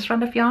just one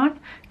strand of yarn,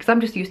 because I'm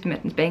just used to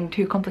mittens being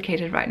too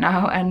complicated right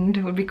now, and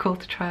it would be cool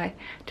to try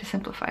to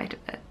simplify it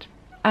a bit.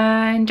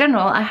 In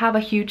general, I have a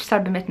huge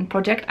cyber mitten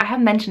project. I have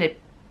mentioned it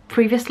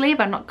previously,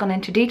 but I'm not gone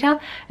into detail,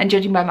 and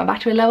judging by my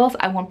battery levels,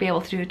 I won't be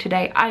able to do it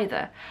today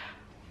either.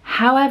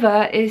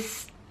 However,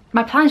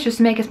 my plan is just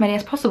to make as many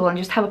as possible and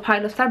just have a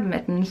pile of stab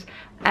mittens,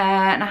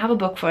 and I have a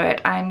book for it.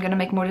 I'm gonna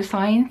make more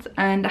designs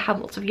and I have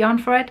lots of yarn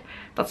for it.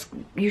 That's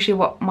usually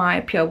what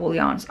my pure wool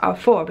yarns are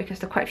for, because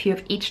there are quite a few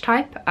of each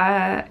type.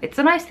 It's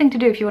a nice thing to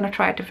do if you want to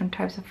try different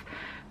types of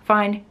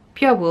fine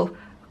pure wool.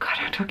 God,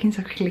 I'm talking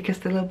so quickly because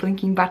the little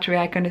blinking battery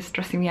icon is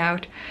stressing me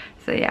out.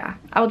 So yeah,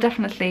 I will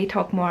definitely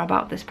talk more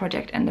about this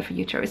project in the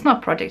future. It's not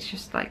a project, it's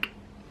just like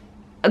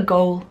a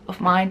goal of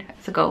mine.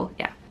 It's a goal,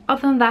 yeah.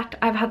 Other than that,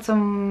 I've had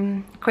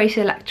some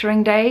crazy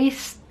lecturing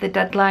days. The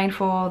deadline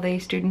for the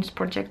students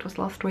project was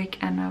last week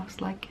and I was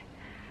like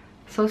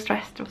so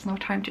stressed. There was no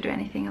time to do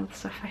anything of the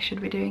stuff I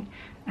should be doing.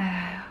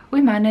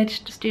 We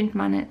managed, the students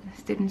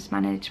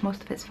manage,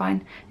 most of it's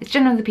fine. It's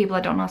generally the people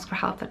that don't ask for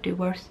help that do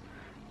worse.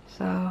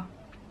 So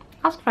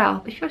ask for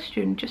help. If you're a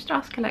student, just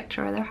ask a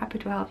lecturer. They're happy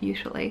to help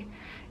usually,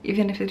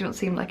 even if they don't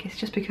seem like it's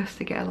just because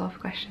they get a lot of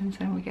questions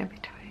and we get a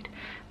bit tired.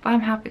 But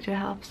I'm happy to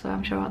help, so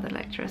I'm sure other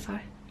lecturers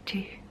are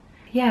too.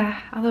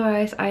 Yeah,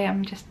 otherwise I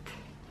am just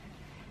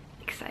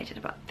excited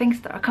about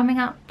things that are coming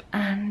up,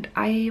 and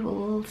I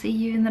will see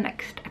you in the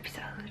next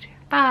episode.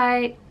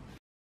 Bye!